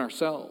room, in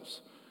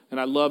ourselves. And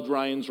I loved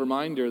Ryan's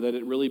reminder that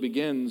it really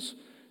begins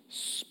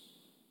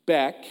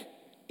speck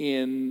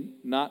in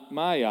not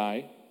my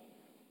eye.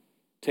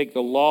 Take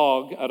the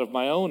log out of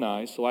my own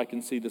eye so I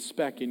can see the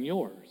speck in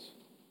yours.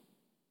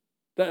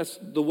 That's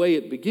the way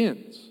it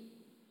begins.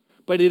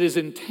 But it is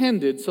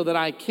intended so that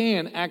I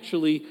can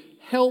actually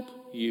help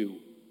you.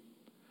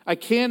 I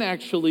can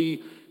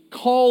actually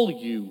call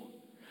you.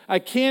 I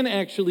can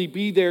actually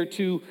be there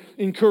to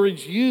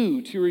encourage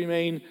you to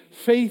remain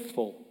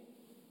faithful.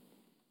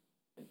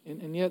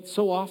 And yet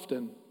so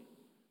often,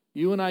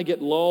 you and I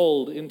get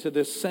lulled into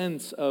this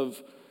sense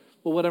of,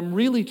 well, what I'm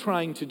really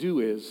trying to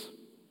do is,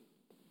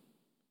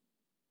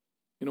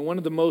 one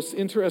of the most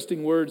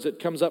interesting words that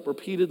comes up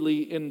repeatedly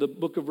in the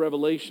book of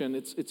Revelation,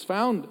 it's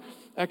found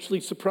actually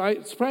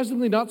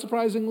surprisingly, not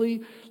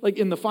surprisingly, like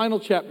in the final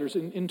chapters.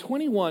 In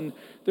 21,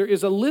 there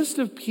is a list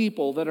of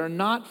people that are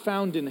not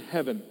found in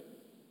heaven.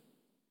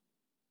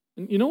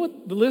 And you know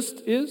what the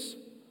list is?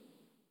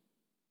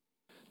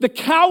 The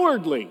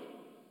cowardly.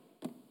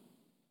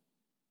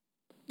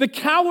 The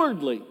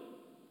cowardly.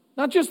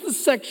 Not just the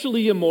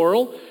sexually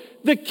immoral,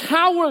 the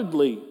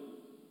cowardly.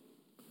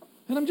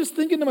 And I'm just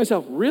thinking to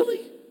myself, really?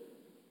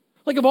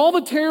 Like of all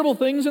the terrible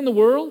things in the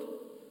world?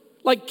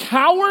 Like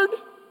coward?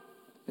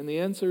 And the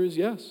answer is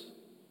yes.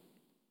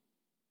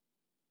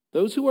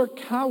 Those who are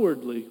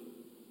cowardly.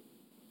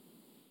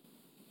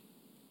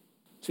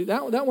 See,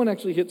 that one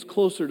actually hits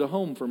closer to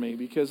home for me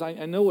because I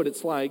know what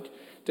it's like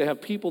to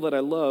have people that I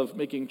love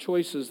making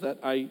choices that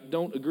I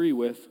don't agree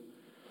with,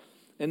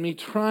 and me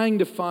trying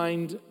to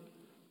find,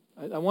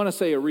 I want to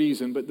say a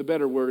reason, but the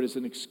better word is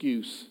an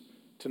excuse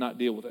to not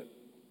deal with it.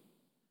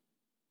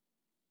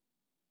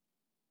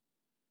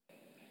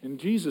 And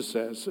Jesus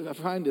says, I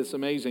find this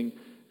amazing,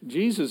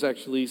 Jesus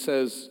actually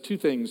says two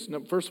things.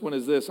 First one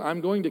is this: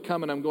 I'm going to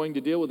come and I'm going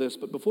to deal with this.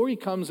 But before he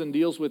comes and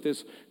deals with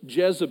this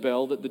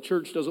Jezebel that the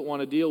church doesn't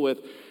want to deal with,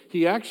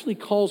 he actually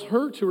calls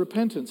her to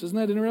repentance. Isn't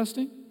that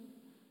interesting?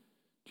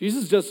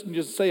 Jesus doesn't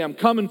just say, I'm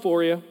coming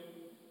for you.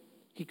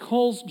 He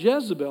calls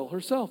Jezebel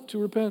herself to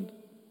repent.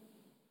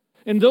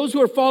 And those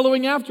who are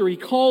following after, he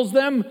calls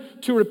them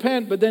to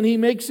repent. But then he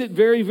makes it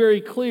very, very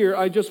clear,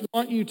 I just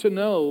want you to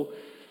know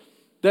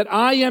that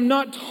I am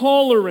not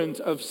tolerant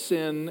of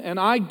sin, and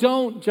I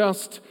don't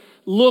just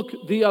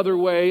look the other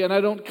way, and I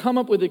don't come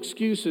up with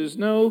excuses.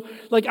 No,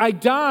 like I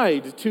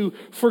died to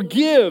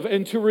forgive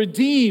and to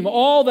redeem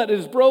all that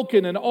is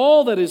broken and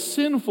all that is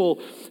sinful,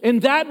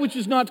 and that which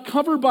is not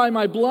covered by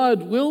my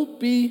blood will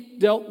be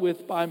dealt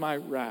with by my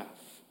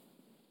wrath.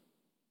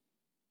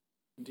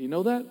 Do you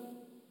know that?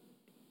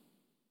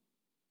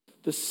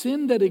 The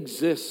sin that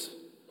exists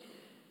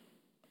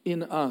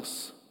in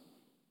us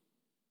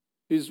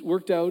is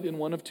worked out in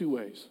one of two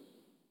ways.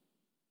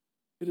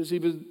 It is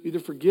either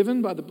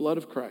forgiven by the blood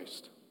of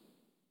Christ,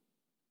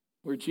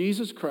 where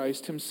Jesus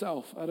Christ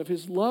himself, out of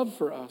his love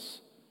for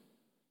us,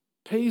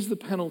 pays the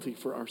penalty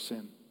for our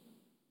sin,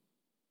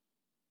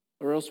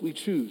 or else we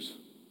choose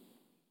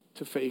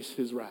to face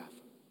his wrath.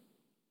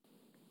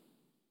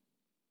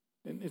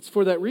 And it's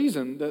for that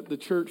reason that the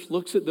church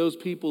looks at those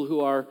people who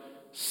are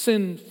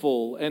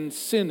sinful and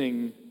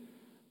sinning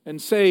and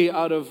say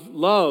out of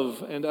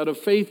love and out of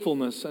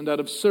faithfulness and out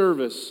of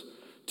service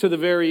to the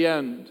very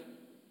end,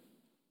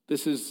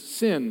 this is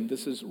sin,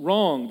 this is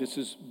wrong, this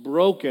is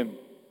broken.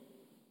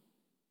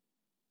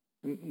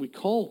 And we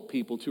call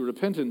people to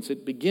repentance.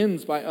 It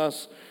begins by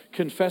us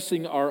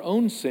confessing our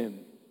own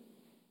sin.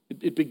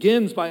 It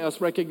begins by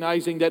us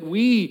recognizing that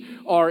we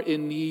are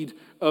in need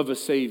of a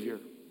Savior.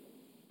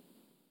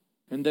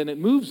 And then it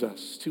moves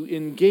us to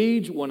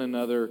engage one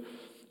another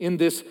in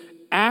this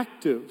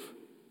active,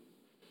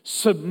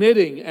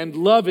 submitting and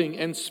loving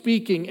and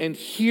speaking and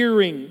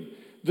hearing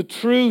the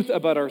truth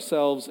about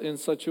ourselves in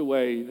such a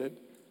way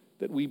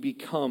that we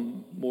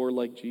become more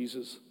like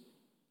Jesus.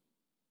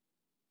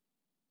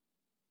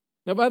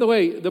 Now, by the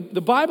way, the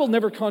Bible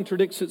never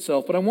contradicts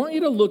itself, but I want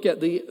you to look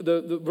at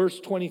the verse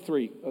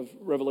 23 of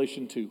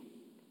Revelation 2.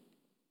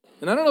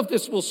 And I don't know if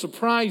this will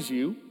surprise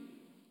you,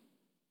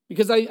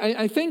 because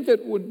I think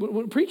that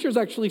when preachers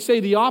actually say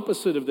the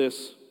opposite of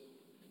this,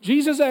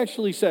 Jesus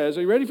actually says,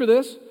 are you ready for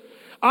this?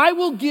 I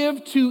will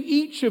give to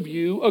each of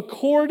you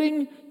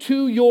according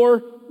to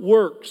your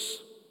works.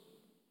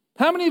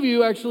 How many of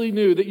you actually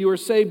knew that you were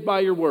saved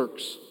by your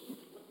works?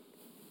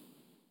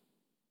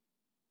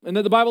 And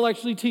that the Bible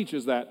actually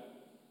teaches that.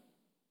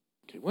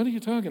 Okay, what are you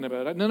talking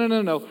about?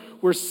 No.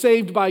 We're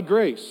saved by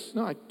grace.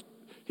 No,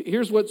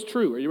 here's what's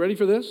true. Are you ready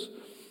for this?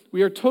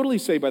 We are totally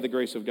saved by the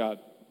grace of God.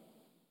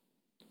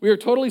 We are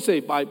totally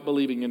saved by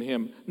believing in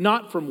Him,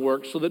 not from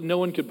works, so that no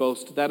one could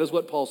boast. That is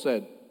what Paul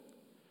said.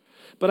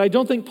 But I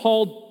don't think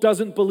Paul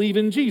doesn't believe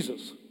in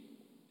Jesus.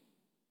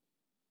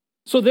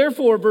 So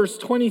therefore, verse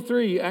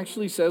 23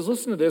 actually says,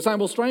 listen to this, I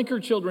will strike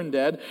her children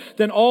dead,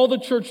 then all the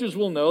churches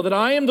will know that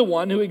I am the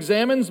one who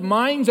examines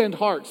minds and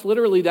hearts.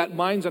 Literally, that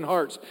minds and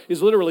hearts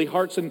is literally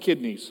hearts and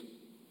kidneys.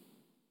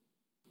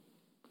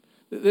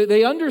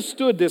 They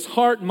understood this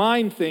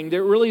heart-mind thing.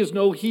 There really is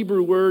no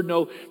Hebrew word,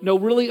 no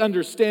really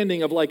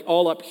understanding of like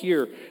all up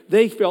here.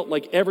 They felt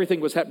like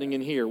everything was happening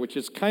in here, which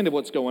is kind of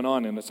what's going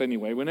on in us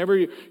anyway. Whenever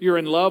you're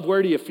in love,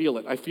 where do you feel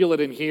it? I feel it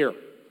in here.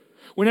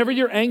 Whenever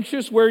you're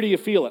anxious, where do you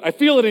feel it? I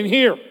feel it in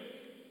here.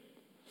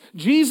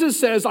 Jesus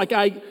says, like,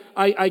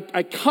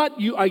 I cut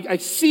you, I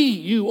see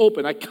you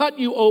open. I cut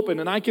you open,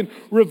 and I can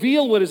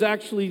reveal what is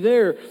actually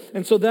there.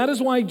 And so that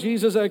is why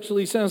Jesus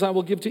actually says, I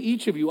will give to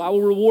each of you. I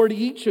will reward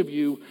each of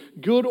you,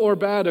 good or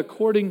bad,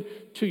 according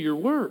to your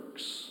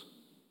works.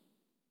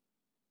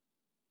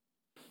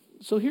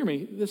 So hear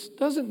me. This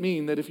doesn't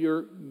mean that if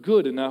you're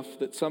good enough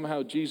that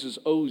somehow Jesus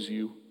owes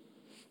you.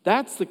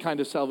 That's the kind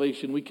of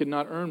salvation we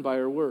cannot earn by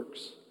our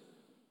works.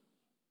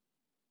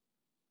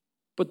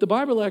 But the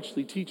Bible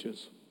actually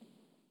teaches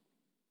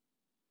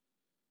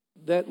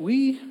that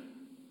we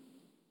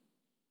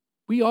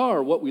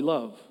are what we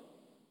love.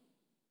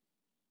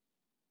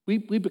 We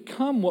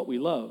become what we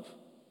love.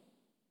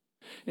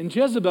 And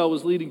Jezebel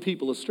was leading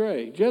people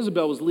astray.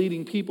 Jezebel was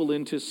leading people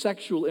into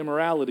sexual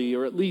immorality,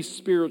 or at least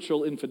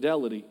spiritual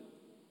infidelity.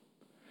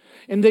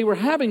 And they were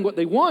having what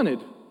they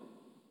wanted.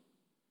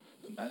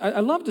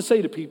 I love to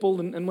say to people,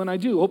 and when I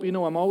do, hope you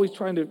know I'm always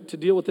trying to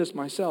deal with this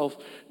myself,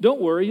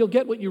 don't worry, you'll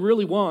get what you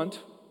really want.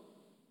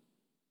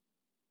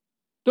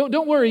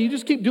 Don't worry, you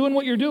just keep doing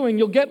what you're doing.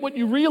 You'll get what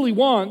you really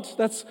want.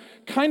 That's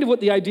kind of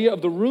what the idea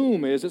of the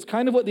room is. It's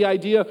kind of what the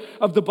idea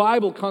of the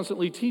Bible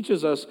constantly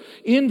teaches us.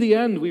 In the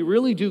end, we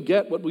really do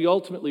get what we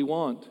ultimately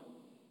want.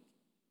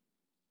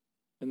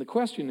 And the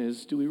question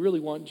is, do we really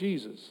want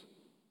Jesus?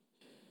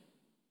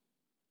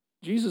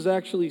 Jesus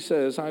actually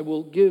says, I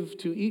will give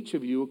to each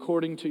of you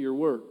according to your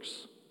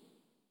works.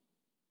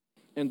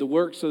 And the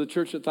works of the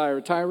church at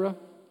Thyatira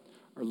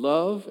are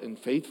love and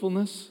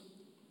faithfulness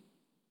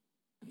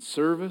and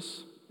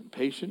service and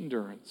patient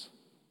endurance.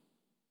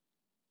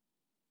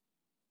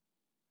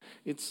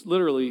 It's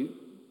literally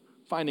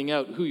finding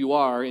out who you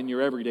are in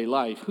your everyday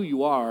life, who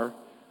you are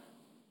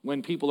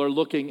when people are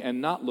looking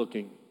and not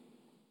looking.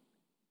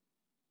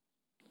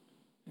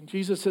 And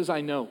Jesus says,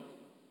 I know.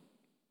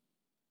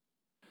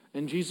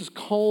 And Jesus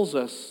calls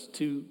us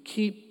to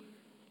keep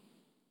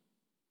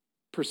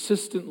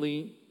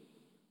persistently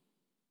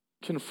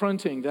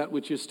confronting that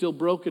which is still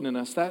broken in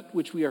us, that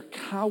which we are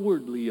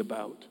cowardly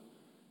about.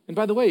 And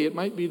by the way, it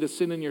might be the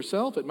sin in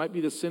yourself. It might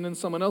be the sin in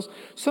someone else.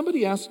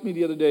 Somebody asked me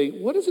the other day,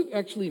 what does it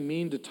actually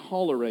mean to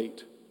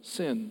tolerate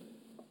sin?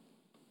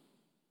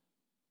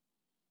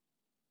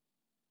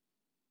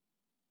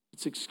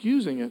 It's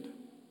excusing it.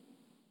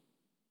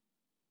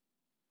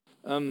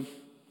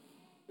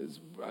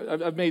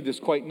 I've made this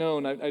quite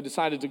known. I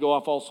decided to go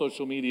off all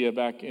social media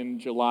back in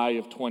July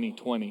of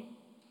 2020.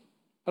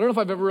 I don't know if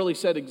I've ever really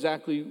said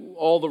exactly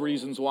all the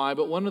reasons why,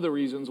 but one of the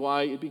reasons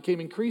why it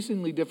became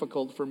increasingly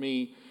difficult for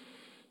me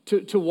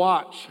to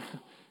watch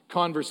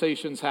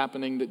conversations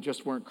happening that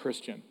just weren't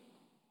Christian.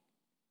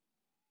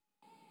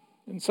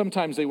 And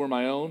sometimes they were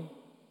my own,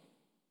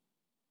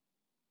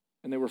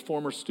 and they were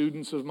former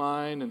students of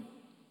mine and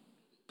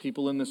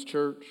people in this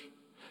church.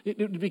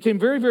 It became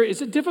very, very,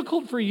 is it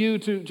difficult for you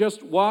to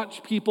just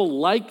watch people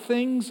like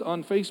things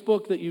on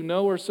Facebook that you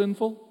know are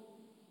sinful?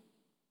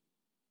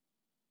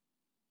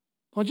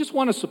 Well, I just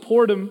want to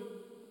support them.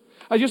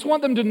 I just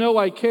want them to know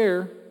I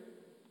care.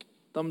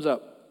 Thumbs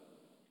up.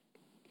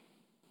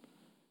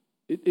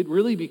 It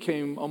really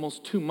became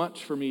almost too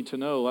much for me to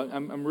know.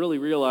 I'm really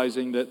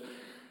realizing that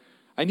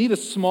I need a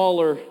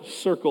smaller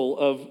circle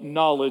of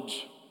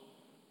knowledge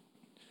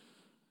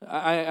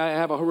I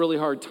have a really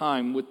hard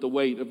time with the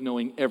weight of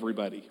knowing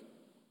everybody.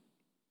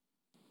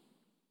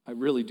 I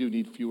really do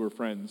need fewer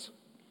friends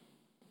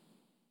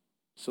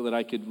so that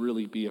I could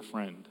really be a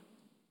friend.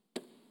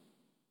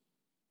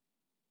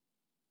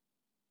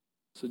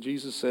 So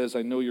Jesus says,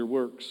 I know your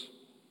works,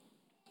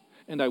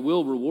 and I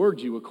will reward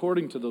you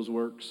according to those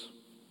works.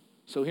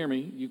 So hear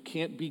me, you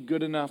can't be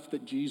good enough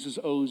that Jesus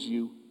owes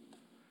you,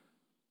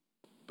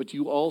 but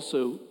you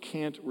also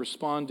can't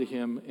respond to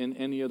him in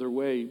any other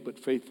way but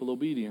faithful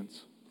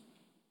obedience.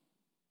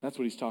 That's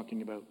what he's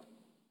talking about.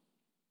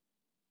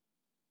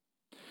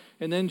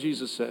 And then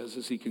Jesus says,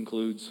 as he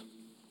concludes,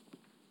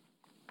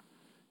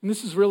 and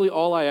this is really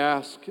all I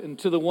ask, and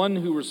to the one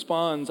who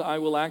responds, I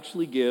will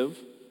actually give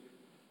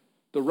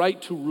the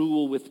right to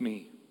rule with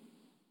me.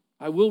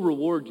 I will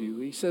reward you.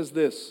 He says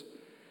this,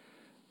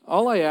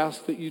 all I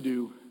ask that you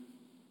do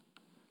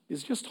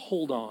is just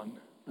hold on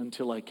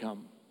until I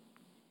come.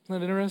 Isn't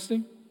that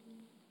interesting?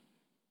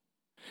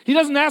 He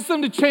doesn't ask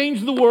them to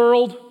change the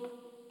world.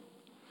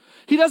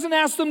 He doesn't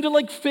ask them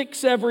to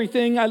fix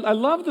everything. I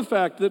love the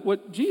fact that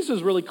what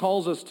Jesus really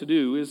calls us to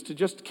do is to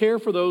just care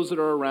for those that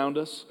are around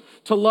us,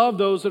 to love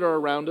those that are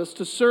around us,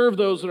 to serve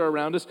those that are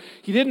around us.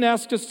 He didn't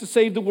ask us to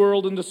save the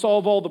world and to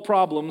solve all the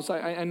problems.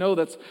 I know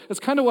that's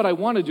kind of what I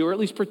want to do, or at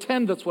least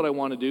pretend that's what I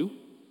want to do.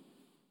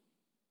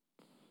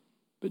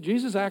 But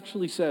Jesus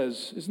actually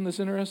says, isn't this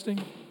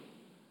interesting?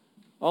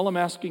 All I'm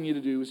asking you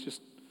to do is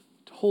just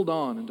to hold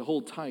on and to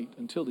hold tight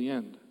until the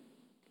end.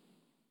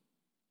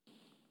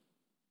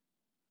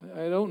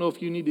 I don't know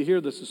if you need to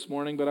hear this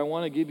morning, but I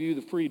want to give you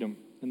the freedom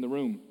in the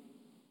room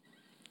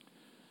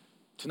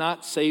to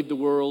not save the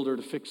world or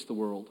to fix the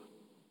world,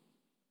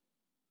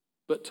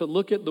 but to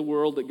look at the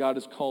world that God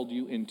has called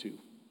you into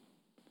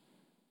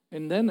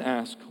and then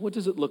ask, what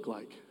does it look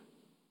like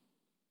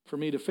for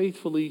me to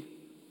faithfully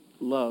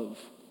love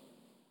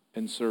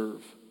and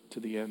serve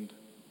to the end?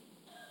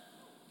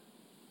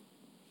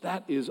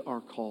 That is our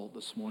call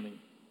this morning.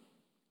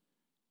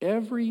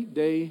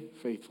 Everyday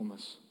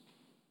faithfulness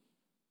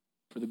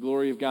for the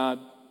glory of God,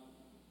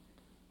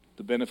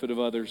 the benefit of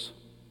others,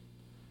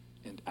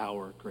 and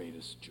our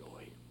greatest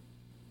joy.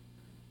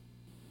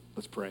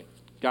 Let's pray.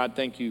 God,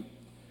 thank you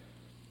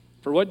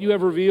for what you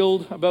have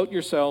revealed about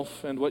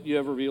yourself and what you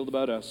have revealed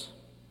about us.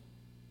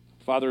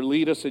 Father,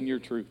 lead us in your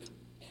truth.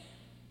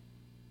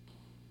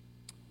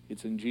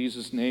 It's in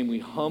Jesus' name we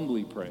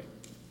humbly pray.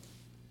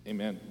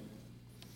 Amen.